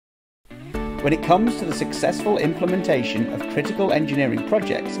When it comes to the successful implementation of critical engineering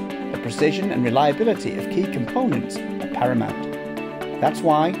projects, the precision and reliability of key components are paramount. That's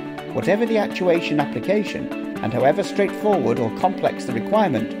why, whatever the actuation application, and however straightforward or complex the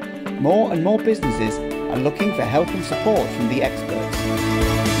requirement, more and more businesses are looking for help and support from the experts.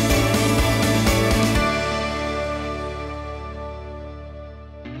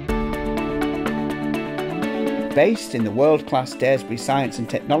 Based in the world-class Daresbury Science and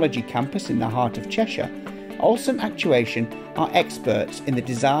Technology campus in the heart of Cheshire, Olsen Actuation are experts in the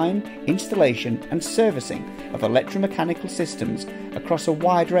design, installation and servicing of electromechanical systems across a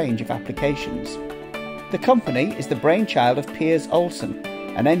wide range of applications. The company is the brainchild of Piers Olsen,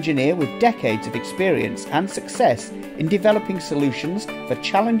 an engineer with decades of experience and success in developing solutions for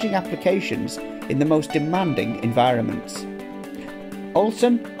challenging applications in the most demanding environments.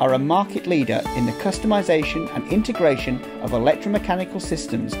 Olsen are a market leader in the customization and integration of electromechanical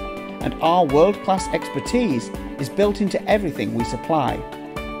systems, and our world-class expertise is built into everything we supply,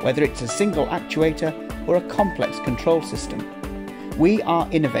 whether it's a single actuator or a complex control system. We are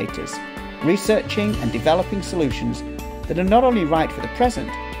innovators, researching and developing solutions that are not only right for the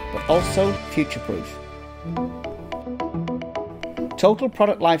present, but also future-proof. Total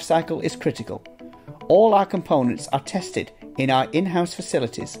product lifecycle is critical. All our components are tested in our in-house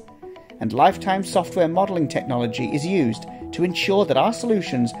facilities, and lifetime software modelling technology is used to ensure that our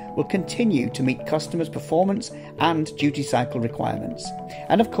solutions will continue to meet customers' performance and duty cycle requirements.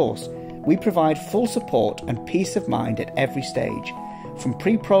 And of course, we provide full support and peace of mind at every stage, from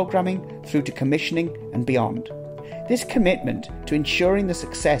pre-programming through to commissioning and beyond. This commitment to ensuring the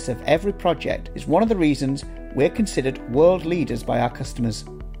success of every project is one of the reasons we're considered world leaders by our customers.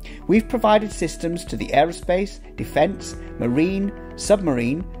 We've provided systems to the aerospace, defence, marine,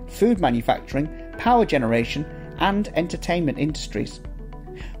 submarine, food manufacturing, power generation and entertainment industries.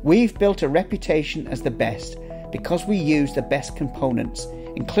 We've built a reputation as the best because we use the best components,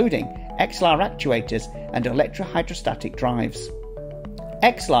 including Exlar actuators and electro-hydrostatic drives.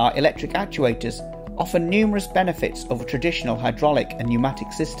 Exlar electric actuators offer numerous benefits over traditional hydraulic and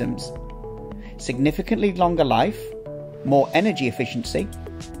pneumatic systems. Significantly longer life, more energy efficiency,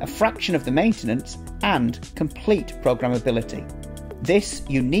 a fraction of the maintenance, and complete programmability. This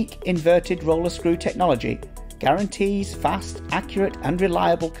unique inverted roller screw technology guarantees fast, accurate and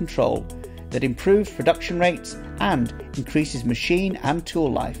reliable control that improves production rates and increases machine and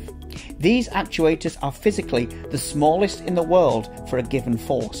tool life. These actuators are physically the smallest in the world for a given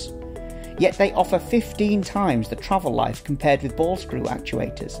force, yet they offer 15 times the travel life compared with ball screw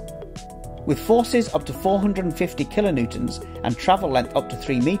actuators. With forces up to 450 kilonewtons and travel length up to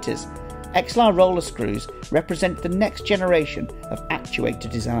 3 meters, Exlar roller screws represent the next generation of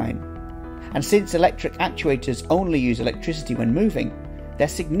actuator design. And since electric actuators only use electricity when moving, they're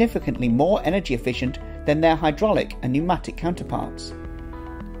significantly more energy efficient than their hydraulic and pneumatic counterparts.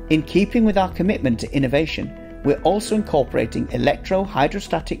 In keeping with our commitment to innovation, we're also incorporating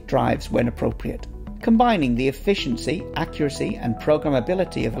electro-hydrostatic drives when appropriate, combining the efficiency, accuracy and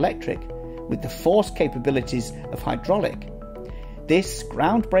programmability of electric with the force capabilities of hydraulic. This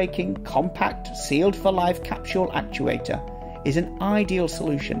groundbreaking, compact, sealed-for-life capsule actuator is an ideal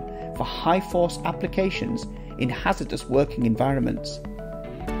solution for high-force applications in hazardous working environments.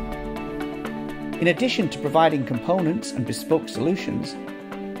 In addition to providing components and bespoke solutions,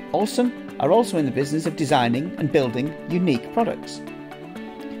 Olsen are also in the business of designing and building unique products.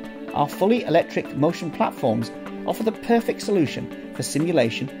 Our fully electric motion platforms offer the perfect solution for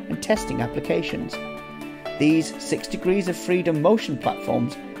simulation and testing applications. These 6 degrees of freedom motion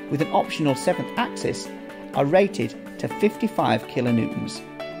platforms with an optional 7th axis are rated to 55 kilonewtons.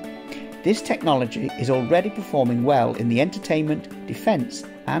 This technology is already performing well in the entertainment, defence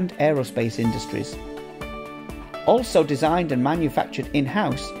and aerospace industries. Also designed and manufactured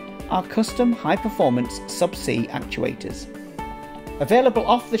in-house are custom high-performance subsea actuators. Available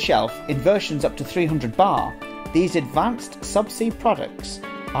off the shelf in versions up to 300 bar, these advanced subsea products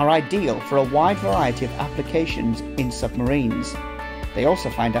are ideal for a wide variety of applications in submarines. They also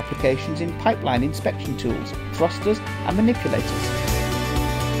find applications in pipeline inspection tools, thrusters and manipulators.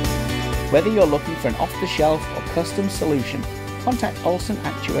 Whether you're looking for an off-the-shelf or custom solution, contact Olsen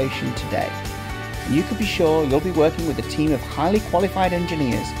Actuation today. And you can be sure you'll be working with a team of highly qualified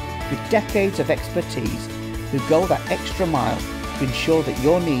engineers with decades of expertise who go that extra mile to ensure that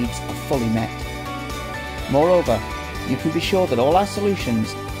your needs are fully met. Moreover, you can be sure that all our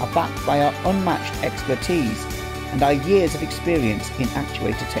solutions are backed by our unmatched expertise and our years of experience in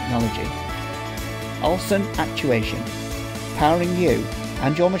actuator technology. Olsen Actuation, powering you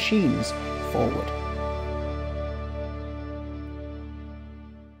and your machines forward.